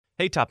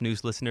Hey, Top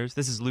News listeners,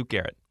 this is Luke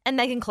Garrett. And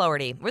Megan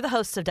Cloherty. We're the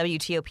hosts of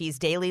WTOP's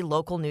daily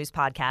local news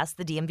podcast,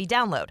 the DMV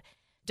Download.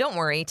 Don't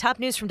worry, Top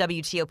News from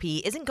WTOP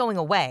isn't going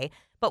away,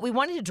 but we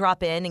wanted to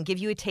drop in and give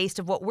you a taste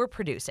of what we're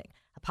producing,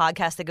 a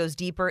podcast that goes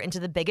deeper into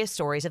the biggest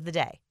stories of the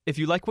day. If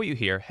you like what you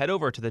hear, head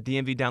over to the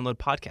DMV Download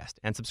podcast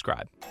and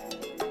subscribe.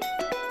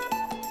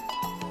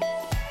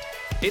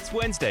 It's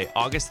Wednesday,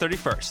 August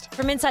 31st.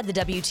 From inside the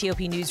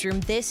WTOP newsroom,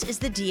 this is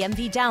the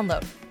DMV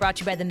Download, brought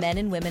to you by the men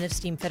and women of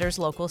Steamfitters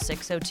Local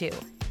 602.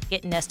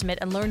 Get an estimate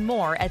and learn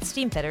more at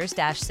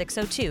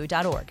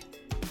steamfitters-602.org.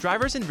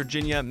 Drivers in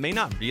Virginia may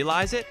not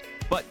realize it,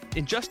 but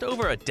in just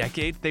over a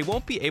decade, they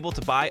won't be able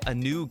to buy a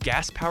new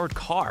gas-powered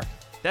car.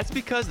 That's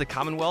because the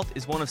Commonwealth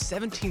is one of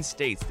 17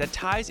 states that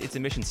ties its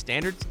emission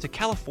standards to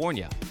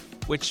California,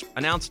 which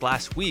announced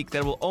last week that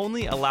it will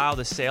only allow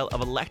the sale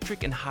of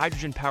electric and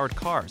hydrogen-powered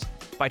cars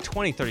by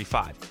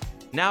 2035.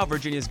 Now,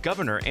 Virginia's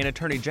governor and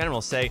attorney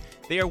general say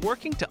they are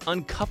working to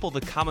uncouple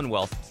the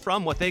Commonwealth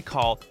from what they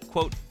call,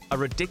 quote, a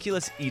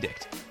ridiculous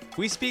edict.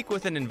 We speak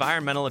with an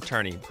environmental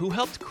attorney who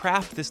helped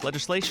craft this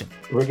legislation.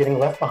 We're getting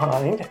left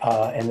behind,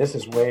 and this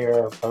is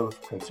where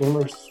both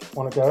consumers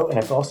want to go, and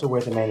it's also where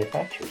the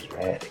manufacturers are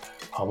heading.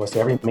 Almost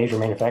every major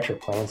manufacturer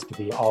plans to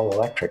be all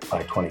electric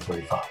by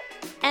 2035.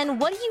 And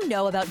what do you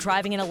know about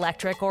driving an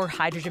electric or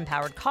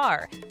hydrogen-powered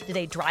car? Do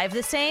they drive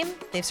the same?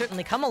 They've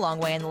certainly come a long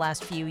way in the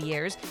last few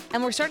years,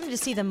 and we're starting to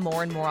see them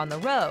more and more on the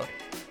road.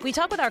 We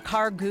talk with our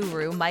car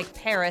guru, Mike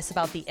Paris,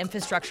 about the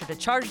infrastructure to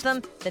charge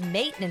them, the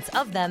maintenance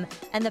of them,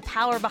 and the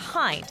power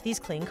behind these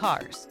clean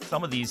cars.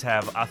 Some of these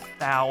have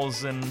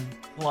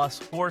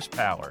 1,000+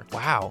 horsepower.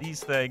 Wow.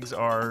 These things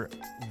are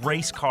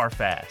race car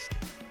fast.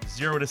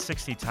 0 to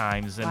 60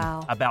 times in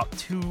about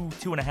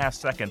 2.5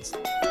 seconds.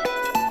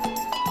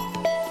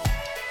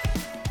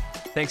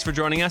 Thanks for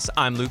joining us.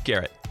 I'm Luke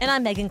Garrett. And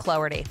I'm Megan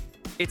Cloherty.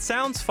 It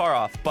sounds far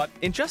off, but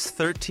in just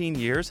 13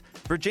 years,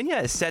 Virginia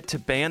is set to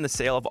ban the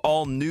sale of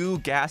all new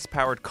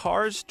gas-powered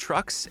cars,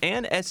 trucks,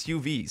 and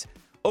SUVs.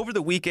 Over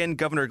the weekend,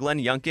 Governor Glenn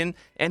Youngkin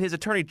and his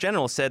attorney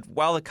general said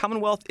while the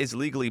Commonwealth is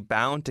legally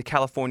bound to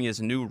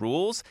California's new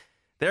rules,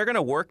 they're going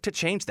to work to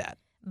change that.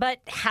 But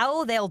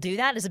how they'll do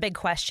that is a big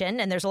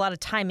question, and there's a lot of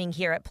timing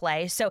here at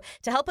play. So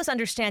to help us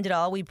understand it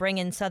all, we bring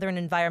in Southern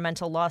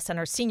Environmental Law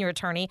Center senior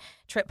attorney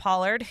Tripp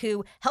Pollard,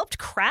 who helped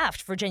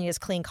craft Virginia's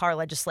clean car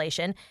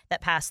legislation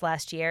that passed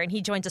last year, and he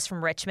joins us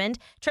from Richmond.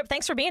 Tripp,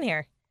 thanks for being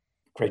here.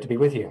 Great to be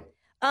with you.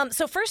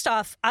 So first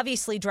off,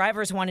 obviously,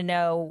 drivers want to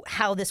know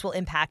how this will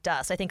impact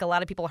us. I think a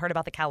lot of people heard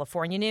about the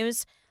California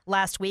news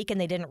last week, and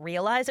they didn't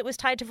realize it was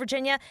tied to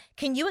Virginia.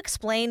 Can you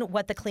explain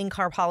what the clean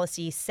car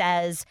policy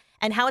says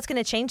and how it's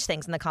going to change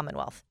things in the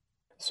Commonwealth?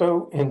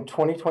 So in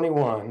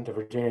 2021, the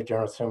Virginia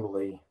General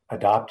Assembly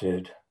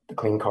adopted the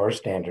Clean Car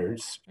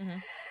Standards. Mm-hmm.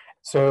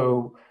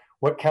 So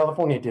what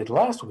California did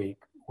last week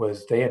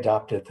was they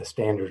adopted the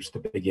standards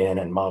that begin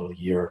in model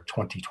year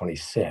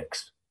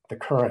 2026. The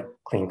current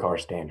Clean Car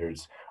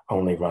Standards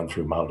only run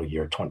through model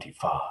year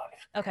 25.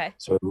 Okay.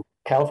 So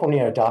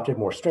California adopted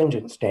more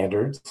stringent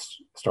standards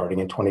starting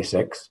in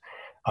 26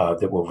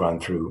 that will run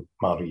through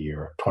model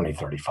year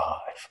 2035.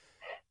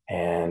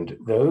 And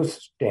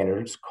those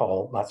standards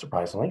call, not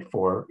surprisingly,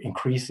 for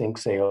increasing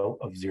sale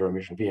of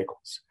zero-emission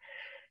vehicles.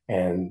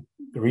 And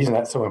the reason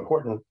that's so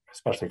important,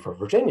 especially for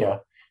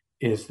Virginia,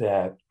 is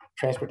that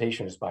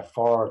transportation is by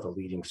far the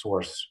leading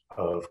source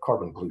of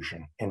carbon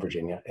pollution in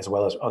Virginia, as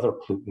well as other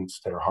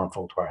pollutants that are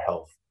harmful to our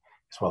health,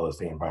 as well as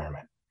the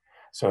environment.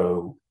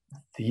 So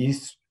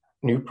these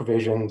new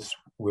provisions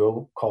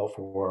will call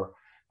for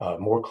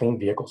more clean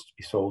vehicles to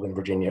be sold in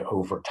Virginia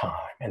over time,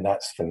 and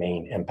that's the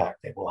main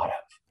impact they will have.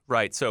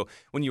 Right. So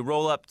when you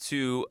roll up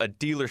to a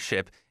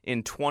dealership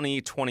in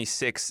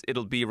 2026,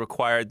 it'll be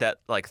required that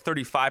like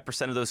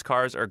 35% of those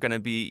cars are going to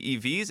be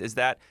EVs.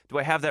 Do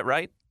I have that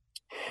right?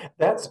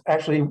 That's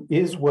actually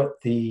is what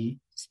the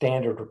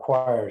standard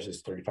requires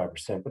is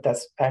 35%, but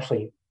that's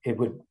actually, it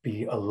would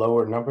be a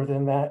lower number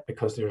than that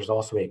because there's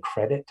also a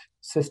credit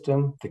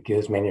system that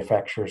gives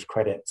manufacturers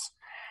credits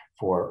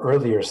for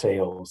earlier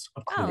sales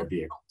of cleaner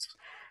vehicles.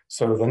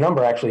 So the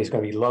number actually is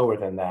going to be lower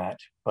than that,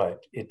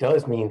 but it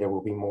does mean there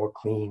will be more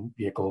clean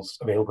vehicles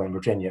available in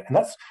Virginia. And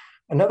that's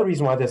another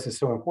reason why this is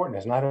so important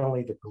is not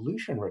only the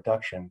pollution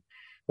reduction,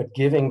 but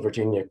giving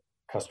Virginia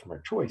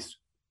customer choice.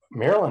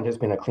 Maryland has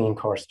been a clean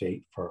car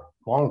state for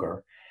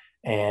longer,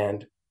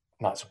 and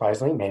not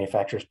surprisingly,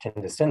 manufacturers tend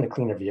to send the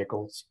cleaner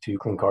vehicles to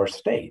clean car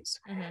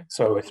states. Mm-hmm.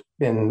 So it's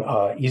been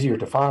easier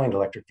to find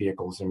electric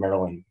vehicles in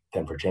Maryland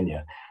than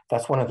Virginia.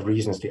 That's one of the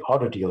reasons the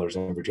auto dealers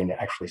in Virginia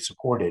actually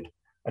supported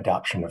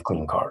adoption of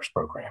Clean Cars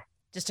program.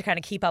 Just to kind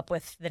of keep up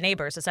with the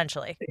neighbors,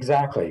 essentially.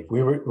 Exactly.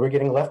 We're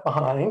getting left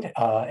behind,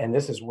 and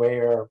this is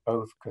where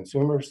both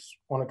consumers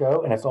want to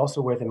go, and it's also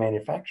where the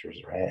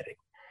manufacturers are heading.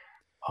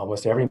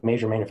 Almost every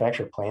major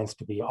manufacturer plans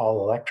to be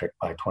all electric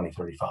by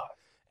 2035.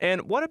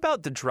 And what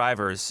about the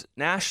drivers?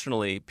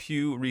 Nationally,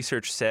 Pew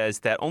Research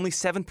says that only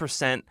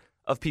 7%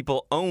 of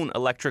people own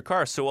electric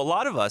cars. So a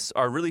lot of us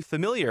are really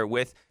familiar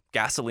with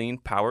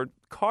gasoline-powered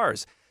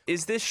cars.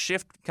 Is this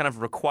shift kind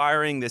of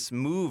requiring this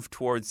move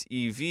towards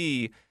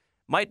EV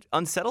might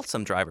unsettle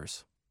some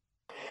drivers.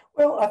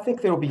 Well, I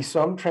think there will be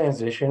some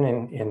transition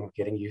in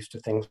getting used to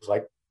things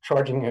like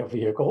charging a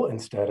vehicle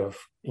instead of,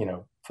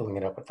 filling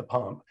it up at the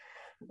pump.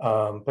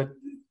 But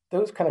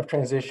those kind of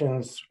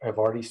transitions have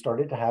already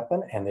started to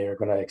happen, and they are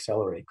going to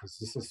accelerate because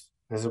this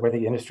is where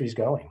the industry is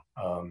going.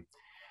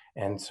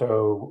 And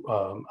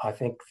so I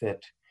think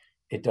that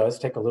it does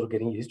take a little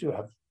getting used to.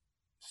 I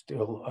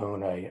still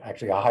own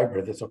actually a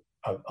hybrid that's a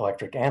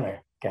electric and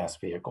a gas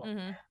vehicle,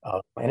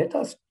 and it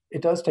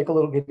does take a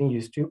little getting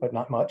used to, but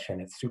not much,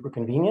 and it's super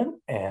convenient,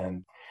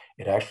 and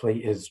it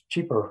actually is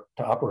cheaper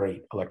to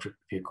operate electric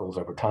vehicles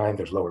over time.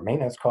 There's lower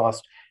maintenance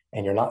costs,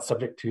 and you're not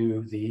subject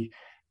to the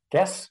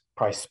gas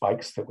price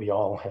spikes that we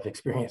all have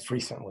experienced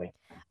recently.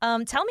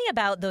 Tell me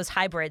about those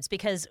hybrids,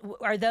 because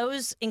are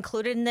those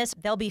included in this?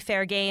 They'll be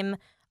fair game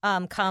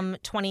come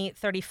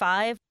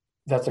 2035?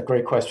 That's a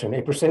great question.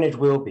 A percentage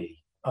will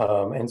be.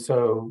 And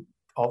so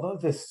although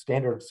this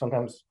standard,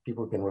 sometimes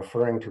people have been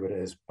referring to it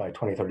as by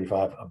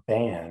 2035, a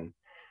ban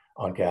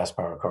on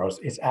gas-powered cars,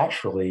 it's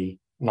actually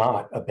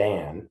not a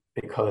ban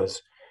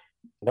because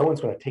no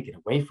one's going to take it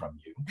away from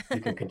you.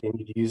 You can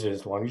continue to use it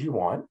as long as you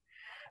want.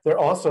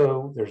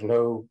 There's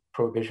no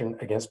prohibition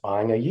against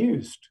buying a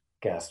used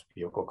gas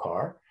vehicle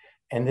car.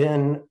 And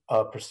then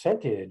a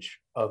percentage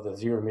of the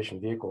zero emission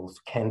vehicles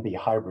can be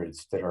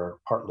hybrids that are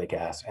partly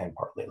gas and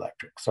partly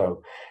electric.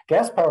 So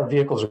gas powered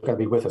vehicles are going to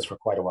be with us for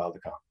quite a while to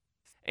come.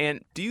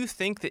 And do you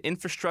think the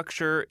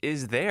infrastructure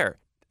is there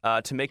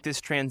to make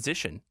this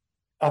transition?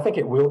 I think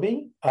it will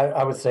be.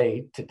 I would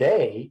say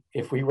today,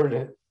 if we were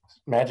to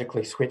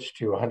magically switch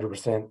to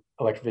 100%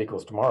 electric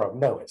vehicles tomorrow,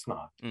 no, it's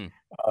not.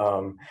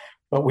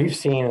 But we've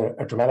seen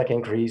a dramatic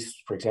increase.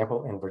 For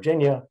example, in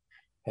Virginia,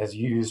 has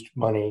used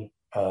money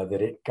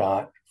that it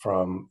got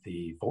from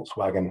the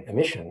Volkswagen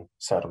emission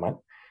settlement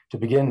to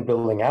begin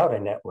building out a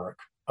network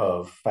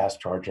of fast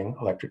charging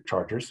electric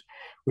chargers,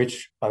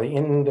 which by the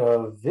end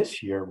of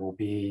this year will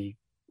be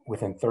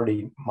within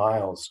 30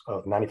 miles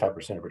of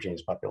 95% of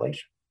Virginia's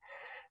population.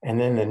 And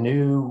then the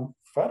new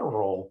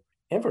federal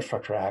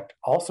Infrastructure Act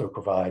also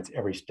provides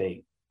every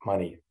state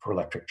money for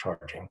electric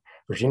charging.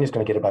 Virginia's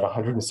going to get about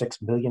 $106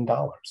 million.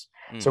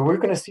 So we're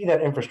going to see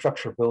that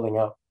infrastructure building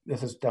up.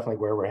 This is definitely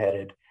where we're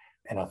headed.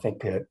 And I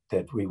think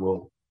that we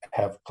will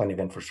have plenty of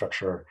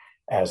infrastructure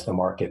as the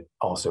market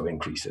also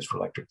increases for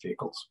electric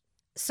vehicles.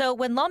 So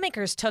when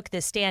lawmakers took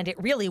this stand,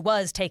 it really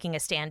was taking a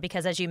stand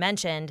because, as you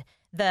mentioned,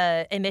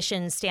 the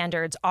emissions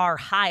standards are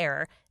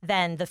higher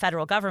than the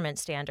federal government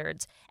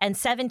standards. And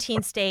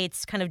 17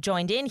 states kind of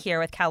joined in here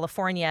with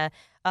California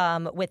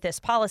with this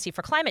policy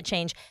for climate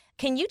change.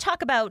 Can you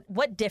talk about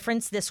what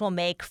difference this will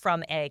make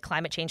from a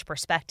climate change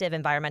perspective,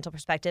 environmental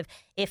perspective,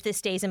 if this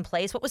stays in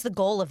place? What was the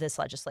goal of this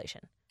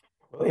legislation?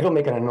 Well, it'll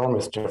make an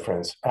enormous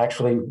difference.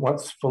 Actually,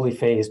 once fully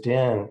phased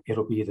in,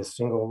 it'll be the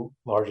single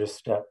largest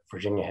step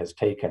Virginia has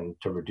taken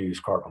to reduce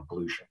carbon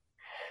pollution.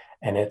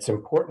 And it's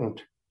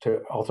important to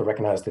also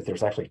recognize that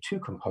there's actually two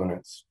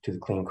components to the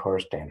Clean Car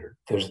Standard.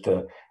 There's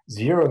the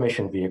zero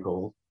emission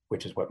vehicle,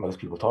 which is what most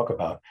people talk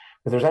about,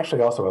 but there's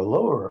actually also a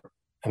lower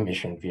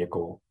emission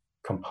vehicle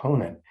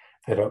component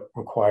that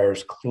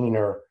requires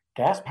cleaner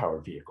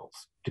gas-powered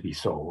vehicles to be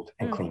sold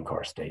in clean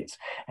car states.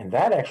 And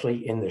that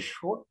actually, in the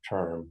short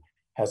term,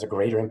 has a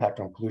greater impact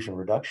on pollution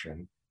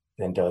reduction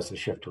than does the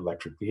shift to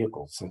electric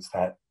vehicles, since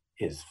that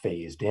is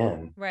phased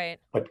in. Right.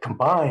 But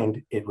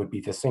combined, it would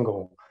be the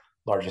single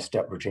largest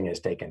step Virginia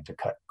has taken to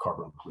cut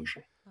carbon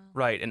pollution.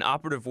 Right. An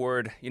operative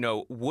word,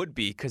 would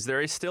be, because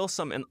there is still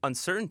some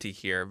uncertainty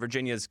here.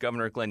 Virginia's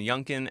Governor Glenn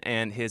Youngkin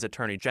and his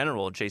Attorney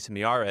General, Jason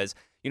Miyares,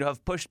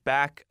 have pushed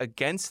back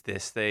against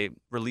this. They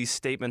released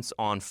statements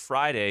on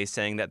Friday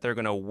saying that they're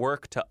going to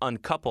work to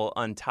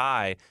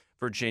untie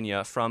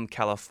Virginia from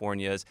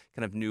California's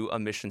kind of new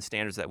emission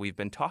standards that we've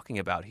been talking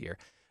about here.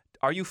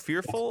 Are you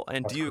fearful,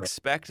 and do you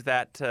expect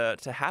that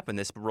to happen,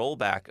 this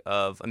rollback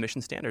of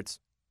emission standards?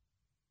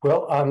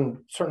 Well,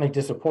 I'm certainly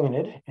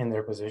disappointed in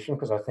their position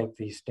because I think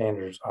these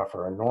standards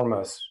offer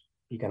enormous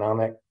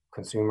economic,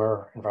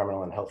 consumer,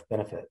 environmental, and health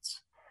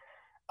benefits.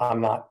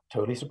 I'm not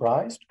totally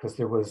surprised because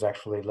there was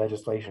actually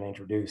legislation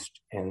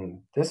introduced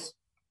in this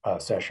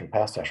past session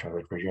of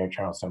the Virginia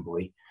General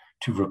Assembly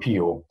to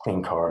repeal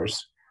clean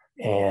cars.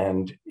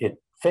 And it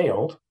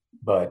failed,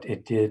 but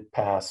it did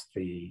pass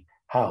the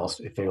House.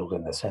 It failed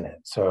in the Senate.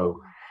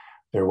 So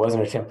there was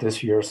an attempt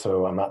this year,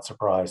 so I'm not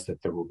surprised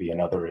that there will be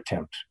another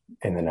attempt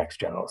in the next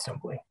General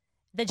Assembly.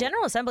 The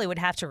General Assembly would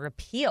have to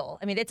repeal.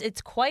 I mean,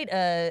 it's quite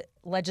a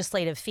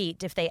legislative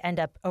feat if they end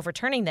up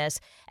overturning this.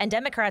 And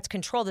Democrats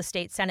control the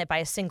state Senate by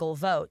a single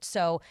vote.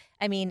 So,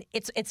 I mean,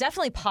 it's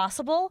definitely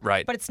possible,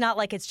 right? But it's not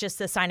like it's just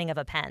the signing of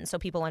a pen. So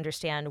people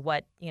understand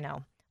what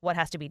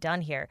has to be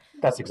done here.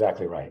 That's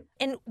exactly right.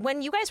 And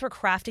when you guys were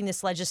crafting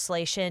this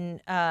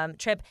legislation,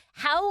 Tripp,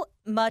 how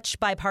much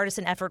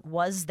bipartisan effort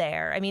was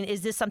there? I mean,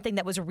 is this something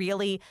that was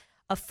really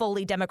a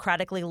fully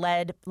democratically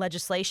led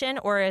legislation,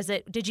 or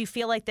did you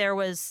feel like there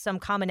was some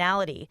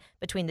commonality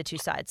between the two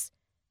sides?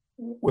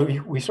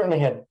 We certainly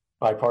had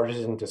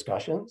bipartisan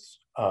discussions.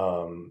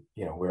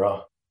 We're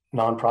a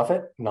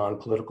nonprofit,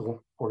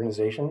 non-political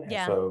organization.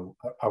 Yeah. And so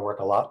I work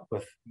a lot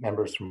with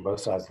members from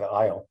both sides of the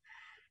aisle.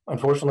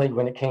 Unfortunately,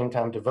 when it came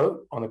time to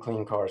vote on the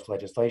Clean Cars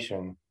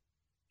legislation,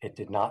 it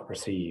did not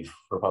receive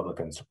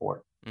Republican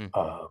support.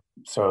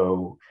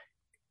 So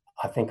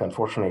I think,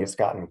 unfortunately, it's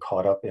gotten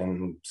caught up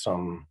in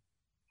some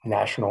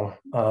national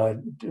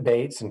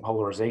debates and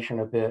polarization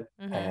a bit.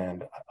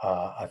 And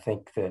I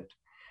think that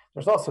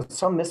there's also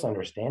some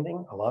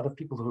misunderstanding. A lot of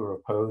people who are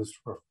opposed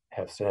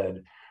have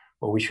said,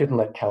 well, we shouldn't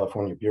let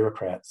California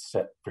bureaucrats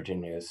set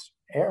Virginia's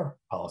air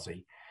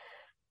policy.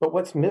 But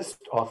what's missed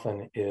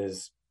often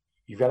is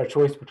you've got a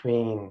choice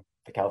between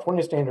the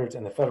California standards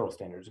and the federal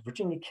standards.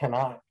 Virginia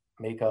cannot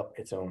make up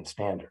its own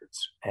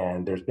standards.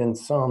 And there's been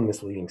some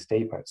misleading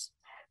statements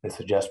that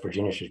suggest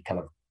Virginia should kind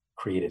of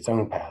create its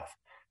own path.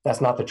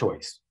 That's not the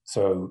choice.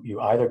 So you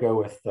either go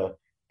with the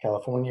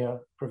California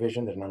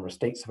provision that a number of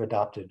states have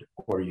adopted,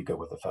 or you go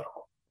with the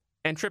federal.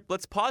 And Trip,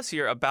 let's pause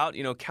here about,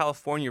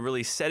 California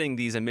really setting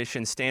these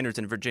emission standards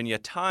and Virginia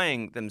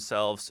tying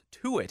themselves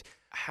to it.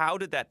 How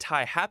did that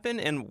tie happen,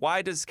 and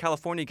why does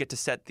California get to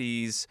set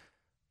these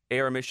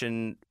air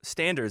emission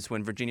standards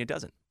when Virginia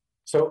doesn't?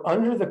 So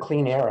under the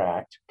Clean Air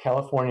Act,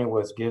 California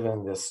was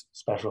given this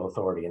special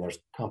authority, and there's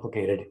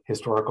complicated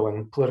historical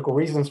and political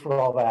reasons for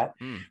all that,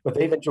 but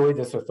they've enjoyed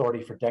this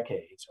authority for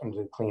decades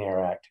under the Clean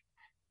Air Act,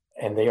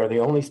 and they are the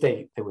only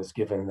state that was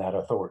given that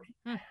authority.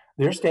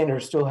 Their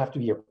standards still have to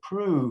be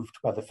approved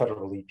by the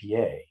federal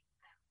EPA,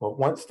 but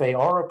once they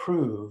are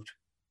approved,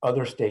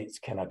 other states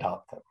can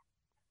adopt them.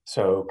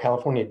 So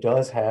California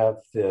does have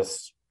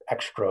this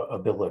extra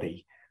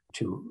ability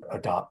to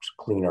adopt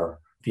cleaner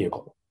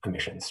vehicle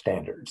emission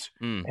standards.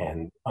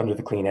 And under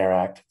the Clean Air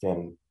Act,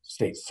 then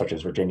states such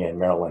as Virginia and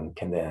Maryland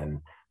can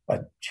then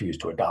choose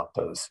to adopt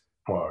those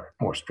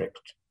more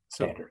strict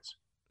standards.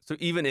 So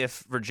even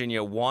if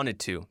Virginia wanted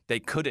to, they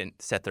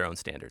couldn't set their own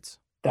standards.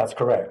 That's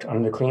correct.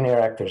 Under the Clean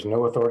Air Act, there's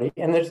no authority.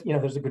 And there's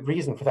a good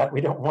reason for that.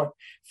 We don't want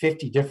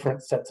 50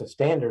 different sets of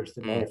standards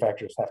that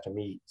manufacturers have to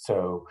meet.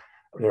 So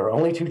there are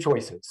only two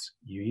choices.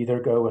 You either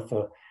go with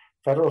the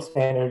federal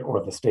standard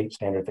or the state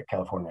standard that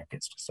California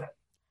gets to set.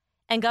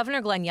 And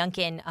Governor Glenn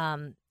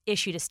Youngkin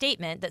issued a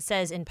statement that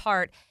says, in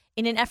part,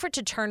 in an effort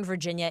to turn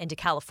Virginia into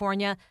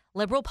California,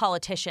 liberal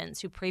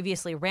politicians who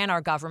previously ran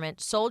our government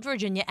sold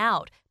Virginia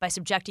out by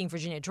subjecting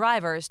Virginia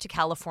drivers to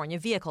California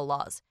vehicle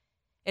laws.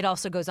 It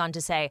also goes on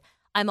to say,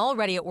 I'm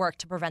already at work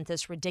to prevent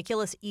this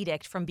ridiculous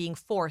edict from being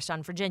forced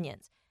on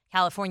Virginians.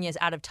 California's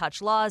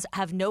out-of-touch laws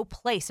have no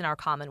place in our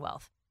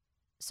Commonwealth.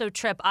 So,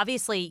 Trip,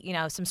 obviously,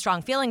 some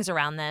strong feelings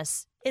around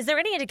this. Is there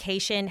any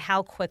indication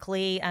how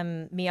quickly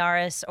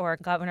Miyares or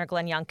Governor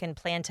Glenn Youngkin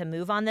plan to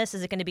move on this?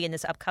 Is it going to be in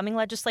this upcoming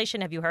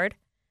legislation? Have you heard?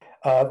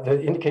 The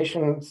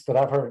indications that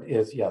I've heard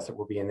is, yes, it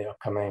will be in the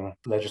upcoming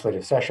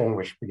legislative session,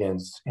 which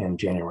begins in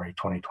January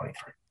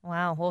 2023.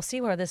 Wow. We'll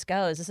see where this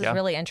goes. This is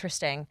really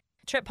interesting.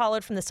 Trip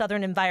Pollard from the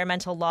Southern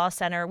Environmental Law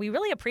Center. We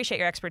really appreciate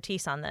your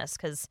expertise on this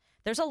because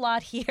there's a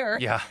lot here.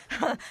 Yeah.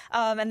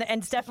 And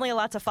it's definitely a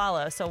lot to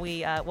follow. So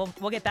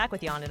we'll get back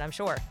with you on it, I'm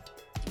sure.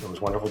 It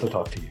was wonderful to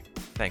talk to you.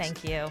 Thanks.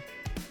 Thank you.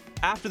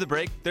 After the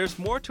break, there's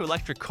more to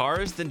electric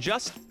cars than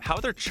just how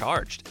they're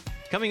charged.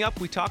 Coming up,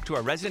 we talk to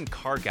our resident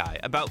car guy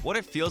about what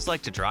it feels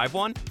like to drive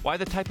one, why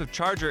the type of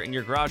charger in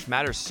your garage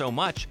matters so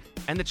much,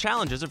 and the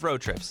challenges of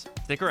road trips.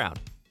 Stick around.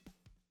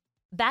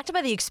 Backed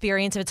by the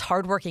experience of its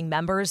hardworking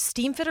members,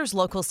 Steamfitters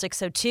Local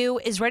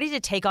 602 is ready to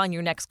take on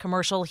your next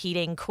commercial,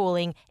 heating,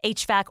 cooling,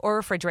 HVAC, or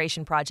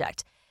refrigeration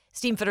project.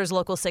 Steamfitters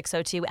Local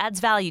 602 adds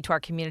value to our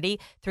community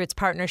through its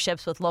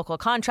partnerships with local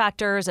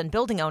contractors and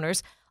building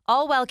owners,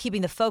 all while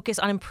keeping the focus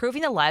on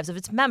improving the lives of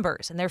its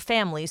members and their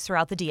families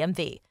throughout the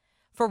DMV.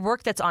 For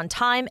work that's on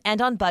time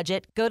and on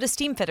budget, go to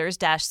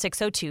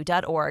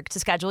steamfitters-602.org to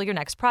schedule your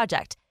next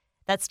project.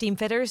 That's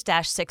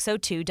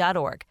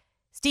steamfitters-602.org.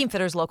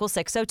 Steamfitters Local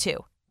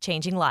 602.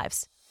 Changing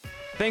lives.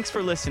 Thanks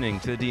for listening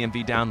to the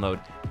DMV Download.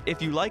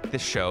 If you like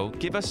this show,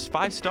 give us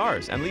 5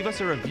 stars and leave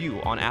us a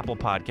review on Apple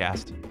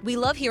Podcast. We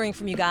love hearing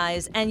from you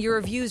guys, and your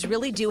reviews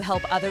really do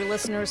help other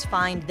listeners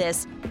find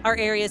this, our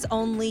area's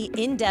only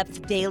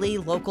in-depth daily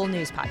local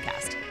news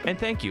podcast. And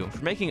thank you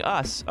for making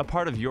us a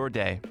part of your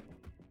day.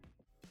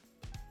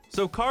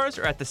 So cars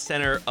are at the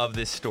center of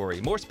this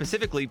story. More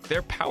specifically,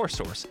 their power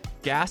source,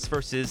 gas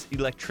versus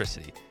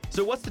electricity.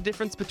 So what's the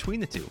difference between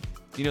the two?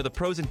 The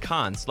pros and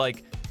cons,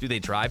 like, do they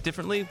drive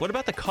differently? What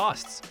about the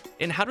costs?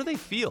 And how do they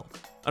feel?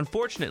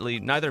 Unfortunately,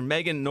 neither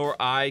Megan nor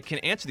I can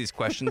answer these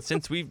questions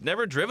since we've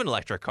never driven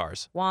electric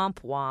cars. Womp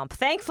womp.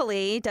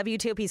 Thankfully,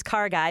 WTOP's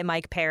car guy,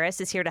 Mike Paris,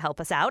 is here to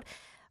help us out.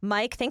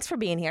 Mike, thanks for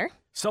being here.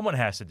 Someone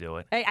has to do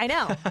it. I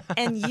know.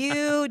 And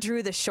you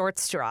drew the short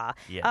straw.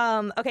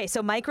 Yeah. Okay,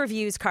 so Mike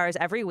reviews cars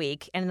every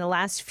week. And in the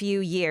last few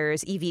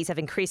years, EVs have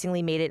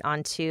increasingly made it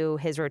onto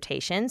his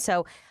rotation.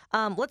 So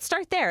let's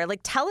start there.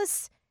 Tell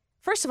us,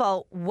 first of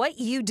all, what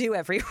you do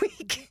every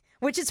week,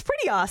 which is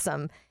pretty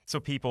awesome. So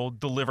people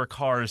deliver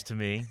cars to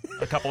me.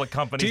 A couple of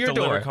companies To your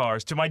deliver door.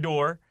 cars to my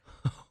door.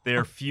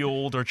 They're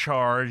fueled or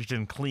charged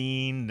and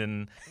cleaned,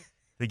 and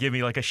They give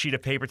me like a sheet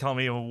of paper telling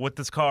me what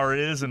this car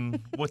is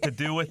and what to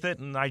do with it,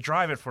 and I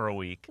drive it for a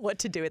week. What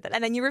to do with it,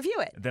 and then you review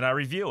it. Then I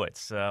review it.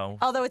 So,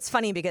 although it's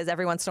funny because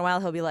every once in a while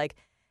he'll be like,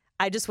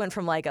 I just went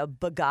from like a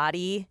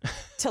Bugatti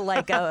to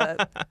like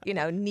a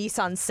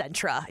Nissan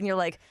Sentra, and you're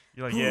like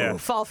yeah,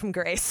 fall from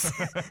grace.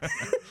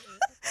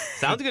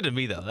 Sounds good to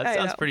me though. That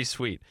sounds pretty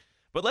sweet.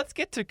 But let's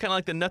get to kind of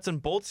like the nuts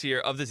and bolts here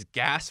of this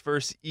gas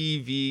versus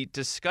EV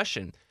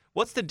discussion.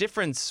 What's the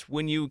difference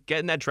when you get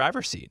in that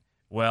driver's seat?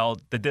 Well,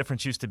 the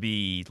difference used to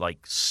be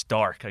like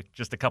stark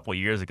just a couple of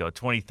years ago.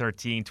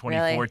 2013,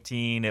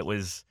 2014, It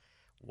was,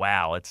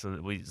 wow. It's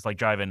like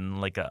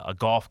driving like a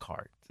golf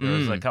cart. There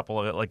was a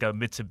couple of, like a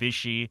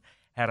Mitsubishi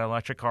had an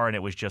electric car, and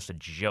it was just a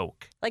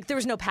joke. Like there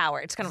was no power.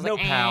 It's kind of no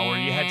like power.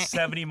 You had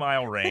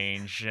 70-mile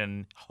range,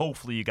 and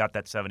hopefully you got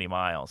that 70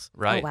 miles.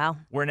 Right. Oh, wow.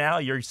 Where now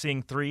you're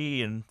seeing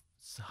 300 and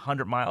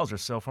 100 miles or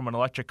so from an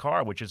electric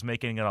car, which is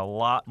making it a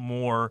lot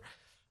more,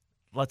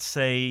 let's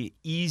say,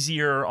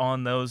 easier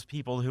on those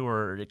people who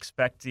are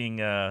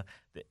expecting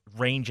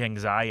range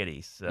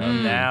anxiety. So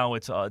now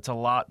it's a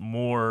lot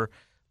more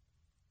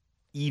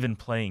even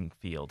playing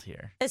field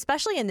here.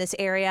 Especially in this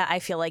area, I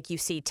feel like you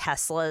see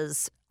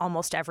Teslas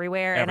almost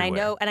everywhere. And I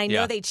know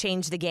they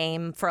changed the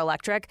game for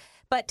electric,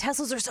 but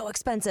Teslas are so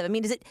expensive. I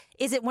mean,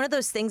 is it one of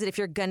those things that if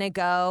you're gonna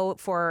go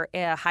for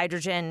a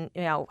hydrogen,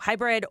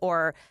 hybrid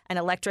or an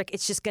electric,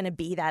 it's just gonna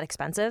be that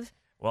expensive?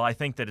 Well, I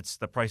think that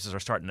the prices are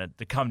starting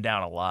to come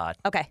down a lot.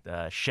 Okay.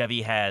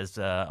 Chevy has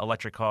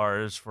electric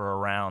cars for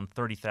around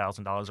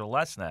 $30,000 or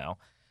less now,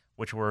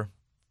 which were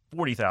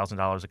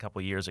 $40,000 a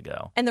couple of years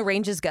ago. And the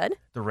range is good?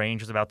 The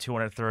range is about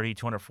 230,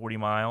 240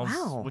 miles,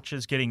 wow, which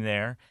is getting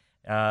there.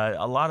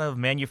 A lot of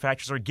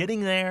manufacturers are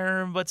getting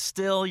there, but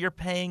still you're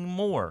paying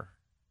more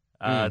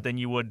than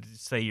you would,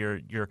 say,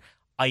 your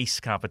ICE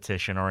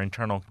competition or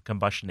internal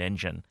combustion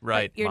engine.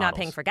 Right. But you're not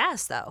paying for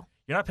gas, though.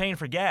 You're not paying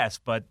for gas,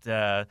 but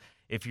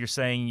if you're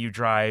saying you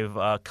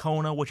drive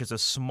Kona, which is a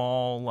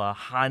small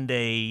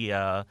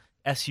Hyundai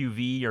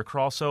SUV or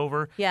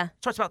crossover, it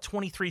starts about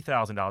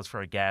 $23,000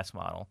 for a gas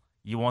model.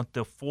 You want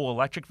the full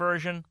electric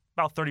version?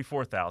 About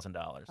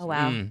 $34,000. Oh,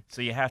 wow.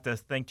 So you have to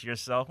think to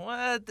yourself,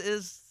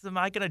 am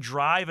I going to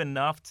drive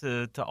enough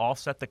to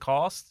offset the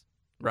cost?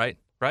 Right.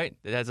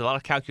 It has a lot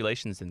of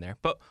calculations in there.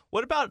 But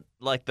what about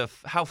like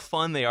how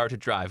fun they are to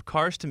drive?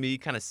 Cars to me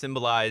kind of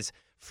symbolize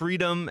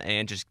freedom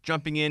and just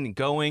jumping in and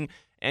going.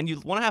 And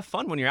you want to have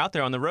fun when you're out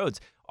there on the roads.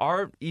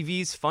 Are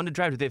EVs fun to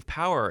drive? Do they have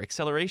power,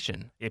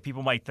 acceleration? Yeah,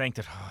 people might think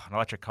that an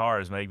electric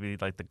car is maybe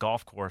like the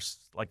golf course,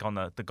 like on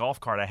the golf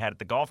cart I had at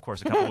the golf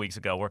course a couple weeks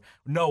ago, where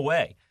no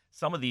way.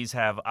 Some of these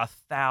have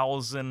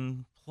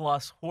 1,000+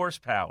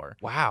 horsepower.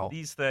 Wow.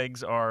 These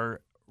things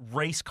are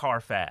race car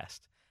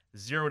fast,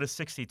 0 to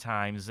 60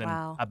 times in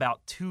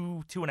about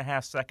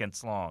 2.5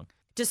 seconds long.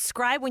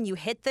 Describe when you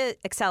hit the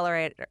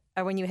accelerator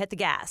or when you hit the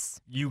gas.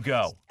 You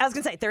go. I was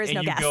going to say, there is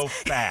no gas. And you go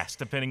fast,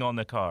 depending on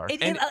the car.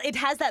 It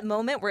has that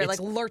moment where it like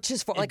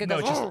lurches forward.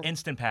 It's just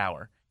instant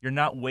power. You're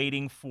not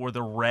waiting for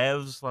the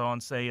revs on,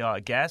 say, a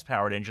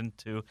gas-powered engine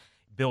to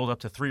build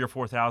up to 3,000 or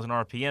 4,000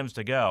 RPMs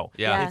to go.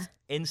 Yeah. It's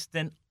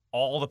instant,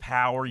 all the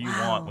power you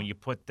want when you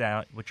put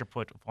on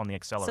the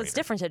accelerator. So it's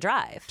different to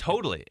drive.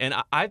 Totally. And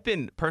I've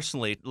been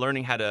personally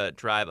learning how to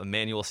drive a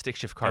manual stick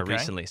shift car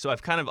recently. So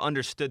I've kind of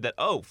understood that,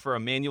 for a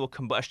manual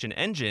combustion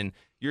engine,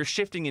 you're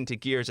shifting into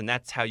gears, and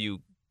that's how you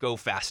go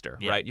faster,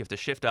 right? You have to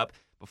shift up.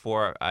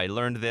 Before I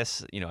learned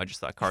this, I just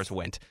thought cars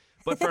went.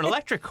 But for an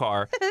electric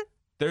car,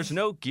 there's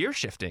no gear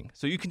shifting.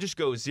 So you can just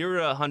go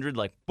 0 to 100,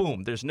 like,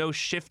 boom. There's no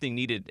shifting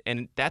needed.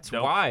 And that's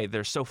why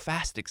they're so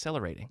fast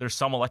accelerating. There's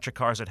some electric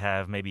cars that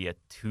have maybe a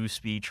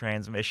 2-speed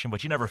transmission,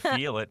 but you never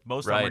feel it.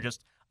 Most of them are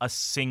just a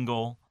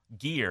single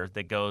gear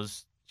that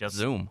goes just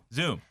zoom.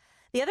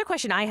 The other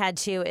question I had,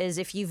 too, is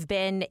if you've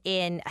been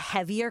in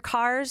heavier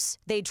cars,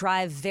 they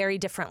drive very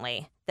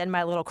differently than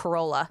my little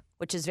Corolla,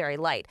 which is very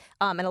light.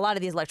 And a lot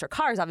of these electric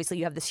cars, obviously,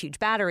 you have this huge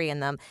battery in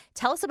them.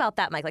 Tell us about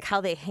that, Mike, like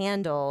how they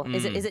handle.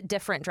 Is it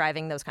different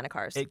driving those kind of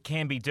cars? It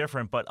can be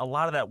different, but a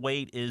lot of that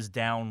weight is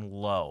down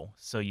low,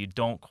 so you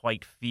don't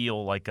quite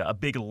feel like a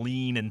big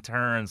lean in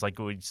turns, like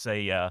we'd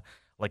say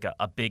like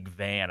a big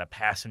van, a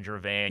passenger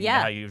van. You know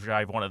how you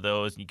drive one of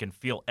those, and you can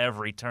feel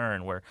every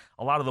turn, where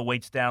a lot of the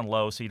weight's down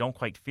low, so you don't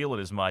quite feel it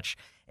as much.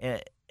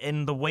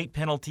 And the weight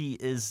penalty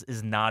is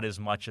not as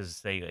much as,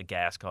 say, a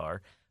gas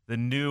car. The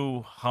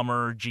new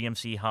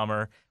GMC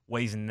Hummer,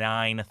 weighs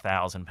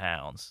 9,000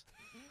 pounds.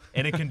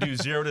 And it can do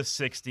 0 to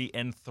 60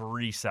 in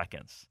 3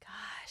 seconds.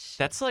 Gosh.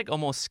 That's like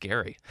almost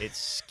scary. It's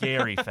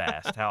scary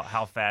fast,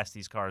 how fast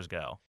these cars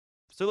go.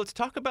 So let's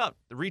talk about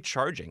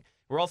recharging.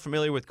 We're all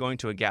familiar with going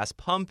to a gas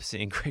pump,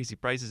 seeing crazy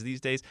prices these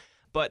days.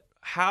 But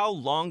how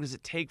long does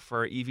it take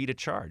for an EV to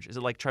charge? Is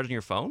it like charging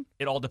your phone?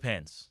 It all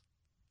depends.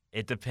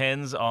 It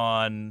depends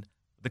on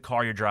the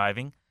car you're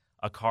driving.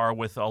 A car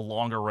with a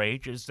longer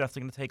range is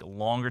definitely going to take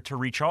longer to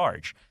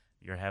recharge.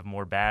 You have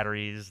more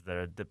batteries,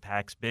 the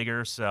pack's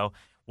bigger. So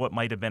what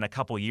might have been a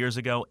couple years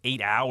ago, 8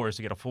 hours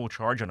to get a full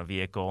charge on a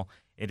vehicle,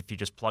 if you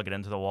just plug it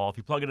into the wall. If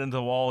you plug it into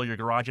the wall of your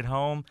garage at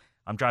home,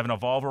 I'm driving a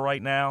Volvo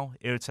right now.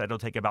 It'll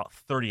take about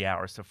 30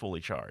 hours to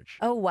fully charge.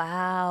 Oh,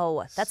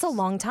 wow. That's a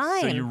long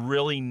time. So you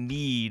really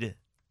need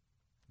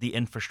the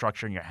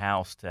infrastructure in your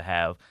house to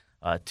have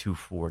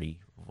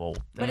 240-volt.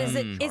 But is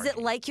it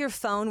like your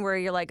phone where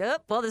you're like, oh,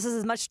 well, this is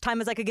as much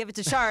time as I could give it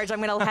to charge.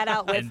 I'm going to head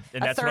out with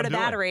and a third of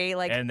battery.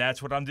 And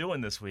that's what I'm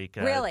doing this week.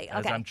 Really?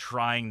 As Okay. I'm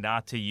trying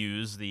not to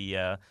use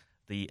the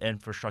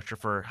infrastructure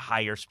for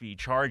higher speed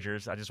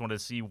chargers. I just wanted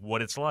to see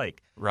what it's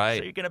like. Right.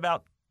 So you get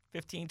about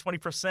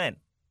 15-20%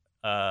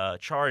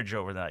 charge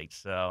overnight.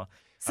 So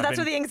that's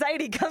where the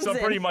anxiety comes in. So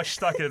I'm pretty much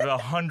stuck at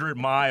 100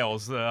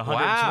 miles,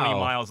 120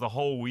 miles the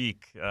whole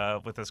week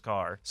with this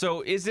car.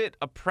 So is it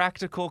a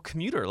practical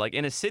commuter, like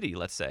in a city,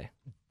 let's say?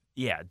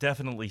 Yeah,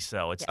 definitely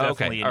so. It's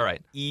definitely All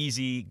right.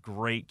 easy,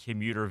 great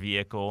commuter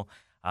vehicle,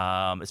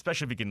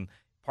 especially if you can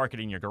park it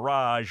in your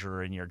garage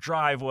or in your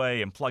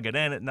driveway and plug it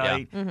in at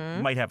night. You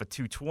might have a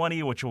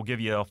 220, which will give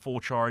you a full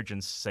charge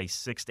in, say,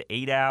 6 to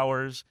 8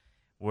 hours,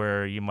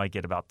 where you might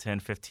get about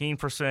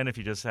 10-15% if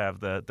you just have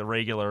the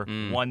regular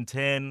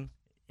 110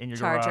 in your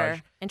charger. garage.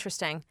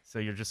 Interesting. So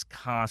you're just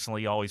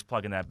constantly always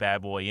plugging that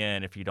bad boy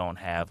in if you don't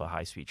have a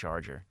high-speed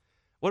charger.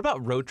 What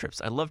about road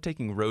trips? I love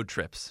taking road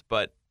trips,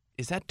 but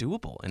is that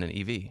doable in an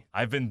EV?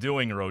 I've been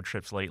doing road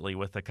trips lately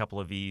with a couple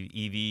of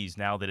EVs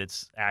now that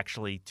it's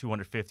actually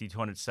 250,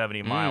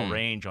 270-mile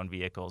range on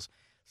vehicles.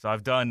 So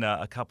I've done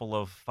a couple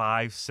of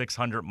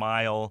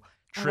 500-600-mile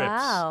trips.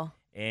 Wow.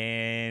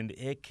 And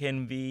it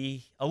can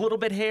be a little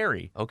bit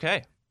hairy.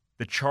 Okay.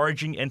 The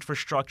charging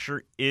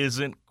infrastructure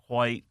isn't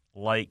quite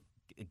like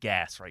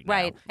gas right now.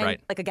 Right. And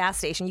like a gas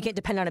station, you can't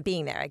depend on it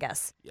being there, I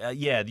guess.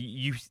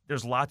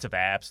 There's lots of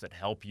apps that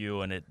help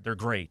you, and they're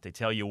great. They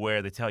tell you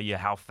where, they tell you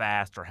how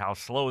fast or how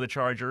slow the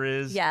charger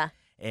is. Yeah.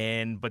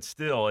 But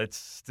still,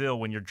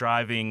 when you're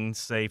driving,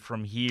 say,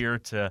 from here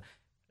to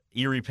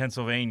Erie,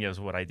 Pennsylvania is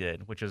what I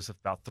did, which is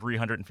about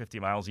 350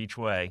 miles each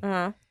way,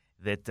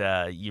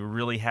 that you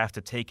really have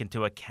to take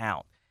into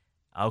account.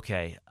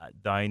 Okay,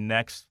 the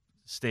next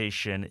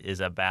station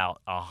is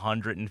about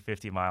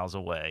 150 miles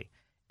away.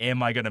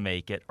 Am I going to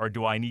make it, or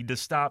do I need to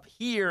stop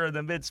here in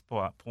the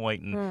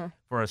midpoint and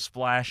for a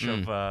splash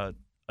of a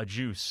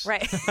juice?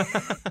 Right.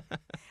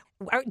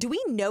 Do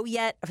we know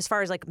yet, as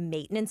far as like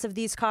maintenance of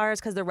these cars,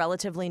 because they're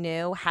relatively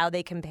new, how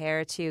they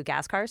compare to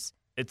gas cars?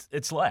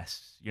 It's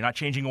less. You're not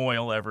changing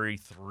oil every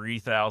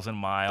 3,000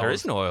 miles. There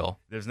is no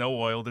oil. There's no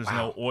oil. There's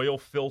no oil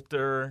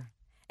filter.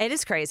 It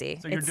is crazy.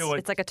 So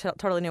it's like a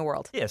totally new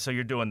world. Yeah, so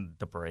you're doing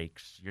the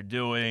brakes. You're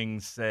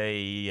doing,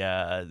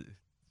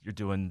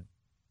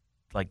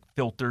 like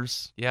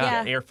filters.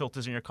 Yeah. Air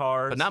filters in your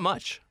cars. But not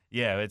much.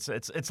 Yeah,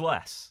 it's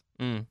less.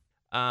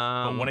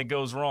 But when it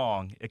goes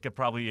wrong, it could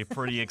probably be a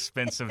pretty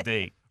expensive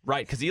date.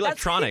 Right, because the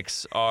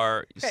electronics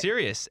are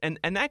serious. And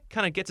that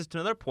kind of gets us to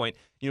another point.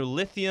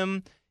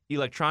 Lithium,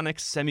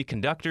 electronics,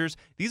 semiconductors,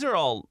 these are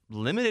all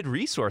limited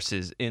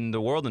resources in the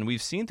world. And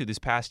we've seen through these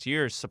past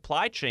years,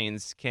 supply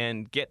chains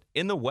can get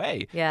in the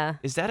way. Yeah.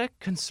 Is that a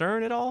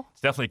concern at all? It's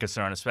definitely a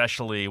concern,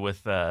 especially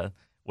with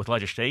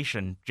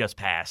legislation just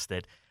passed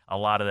that a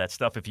lot of that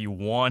stuff, if you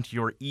want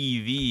your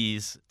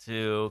EVs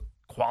to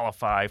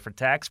qualify for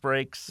tax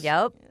breaks,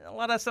 a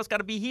lot of that stuff's got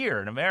to be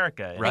here in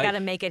America. Right. They got to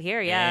make it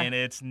here, yeah. And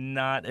it's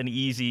not an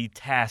easy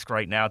task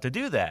right now to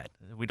do that.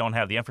 We don't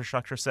have the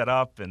infrastructure set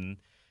up and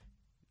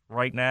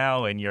right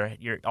now, and you're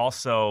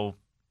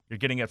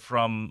getting it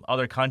from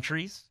other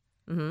countries.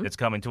 It's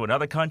coming to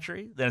another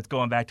country, then it's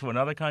going back to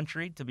another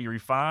country to be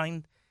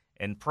refined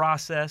and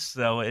processed.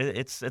 So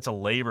it's a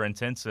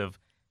labor-intensive,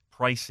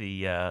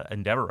 pricey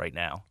endeavor right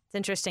now. It's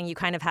interesting. You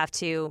kind of have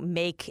to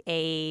make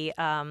a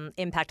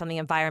impact on the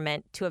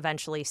environment to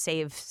eventually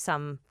save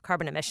some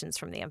carbon emissions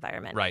from the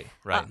environment. Right.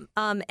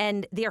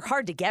 And they're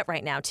hard to get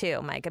right now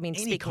too, Mike. I mean,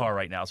 any car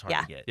right now is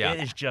hard to get. Yeah.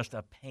 It is just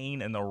a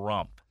pain in the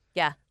rump.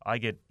 Yeah. I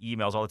get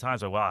emails all the time.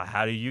 So, wow,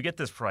 how do you get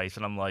this price?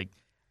 And I'm like,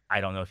 I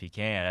don't know if you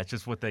can. That's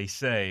just what they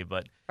say.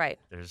 But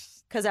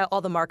there's because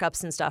all the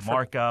markups and stuff.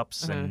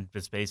 And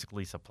it's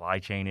basically supply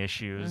chain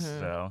issues.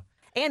 So.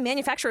 And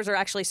manufacturers are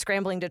actually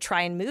scrambling to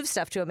try and move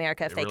stuff to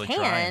America if they really can,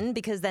 trying.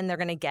 because then they're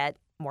going to get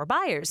more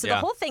buyers. So the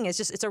whole thing is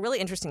it's a really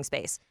interesting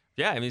space.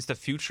 Yeah, I mean, it's the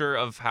future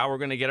of how we're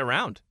going to get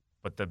around.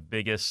 But the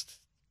biggest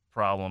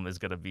problem is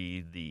going to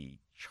be the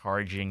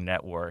charging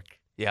network.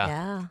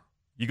 Yeah.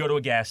 You go to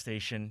a gas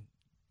station,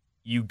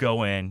 you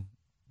go in,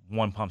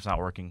 one pump's not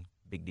working,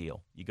 big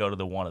deal. You go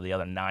to one of the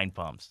other 9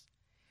 pumps.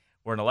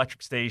 Where an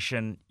electric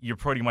station, you're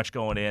pretty much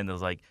going in,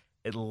 there's like,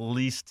 at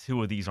least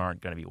 2 of these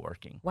aren't going to be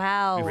working.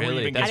 Wow.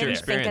 Really? That's I your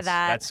didn't think of experience.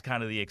 that. That's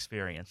kind of the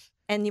experience.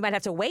 And you might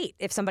have to wait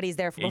if somebody's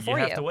there before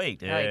you. You have to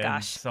wait. Oh, and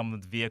gosh. some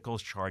of the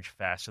vehicles charge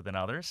faster than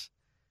others.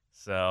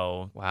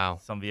 So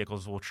some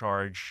vehicles will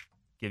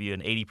give you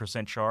an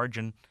 80% charge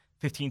in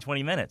 15,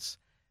 20 minutes,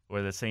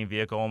 where the same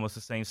vehicle, almost the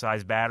same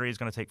size battery, is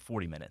going to take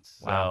 40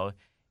 minutes. Wow.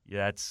 So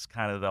that's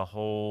kind of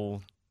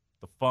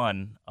the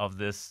fun of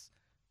this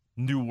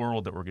new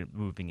world that we're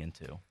moving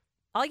into.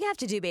 All you have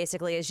to do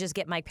basically is just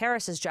get Mike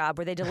Paris's job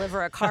where they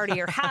deliver a car to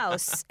your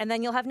house, and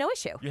then you'll have no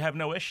issue. You have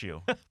no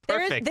issue.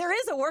 Perfect. There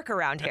is a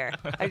workaround here.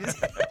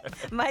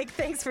 Mike,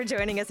 thanks for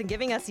joining us and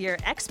giving us your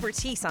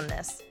expertise on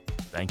this.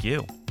 Thank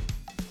you.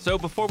 So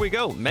before we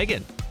go,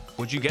 Megan,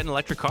 would you get an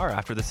electric car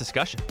after this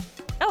discussion?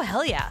 Oh,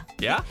 hell yeah.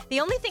 Yeah? The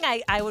only thing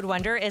I would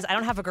wonder is I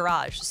don't have a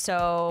garage,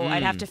 so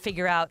I'd have to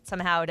figure out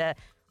somehow to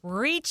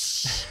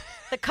reach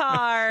the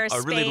car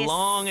A really space.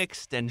 long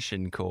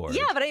extension cord.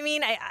 Yeah, but I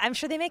mean, I'm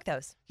sure they make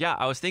those. Yeah,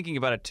 I was thinking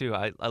about it too.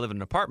 I live in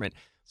an apartment,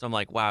 so I'm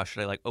like, wow,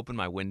 should I open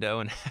my window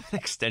and have an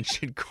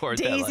extension cord?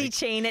 Daisy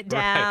chain it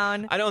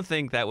down. Right. I don't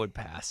think that would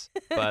pass,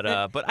 but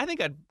I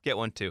think I'd get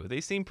one too.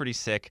 They seem pretty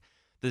sick.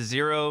 The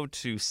 0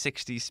 to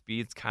 60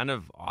 speed's kind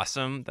of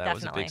awesome. That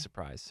was a big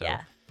surprise. So.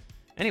 Yeah.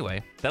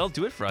 Anyway, that'll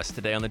do it for us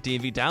today on the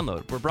DMV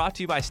Download. We're brought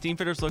to you by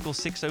Steamfitters Local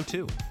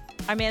 602.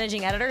 Our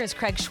managing editor is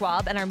Craig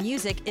Schwab, and our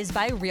music is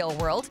by Real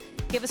World.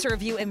 Give us a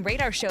review and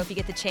rate our show if you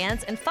get the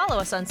chance, and follow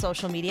us on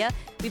social media.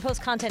 We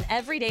post content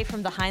every day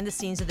from behind the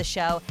scenes of the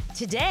show.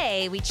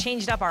 Today, we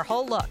changed up our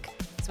whole look,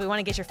 so we want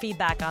to get your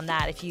feedback on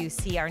that if you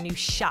see our new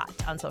shot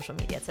on social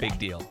media today. Big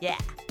deal. Yeah.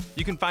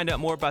 You can find out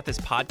more about this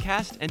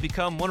podcast and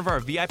become one of our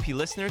VIP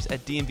listeners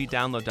at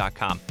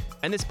dmvdownload.com.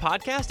 And this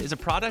podcast is a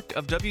product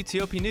of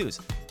WTOP News.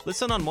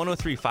 Listen on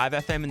 103.5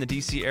 FM in the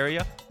D.C.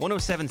 area,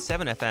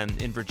 107.7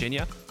 FM in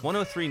Virginia,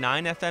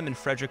 103.9 FM in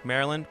Frederick,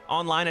 Maryland,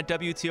 online at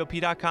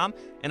WTOP.com,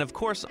 and of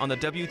course on the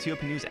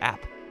WTOP News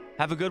app.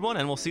 Have a good one,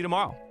 and we'll see you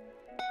tomorrow.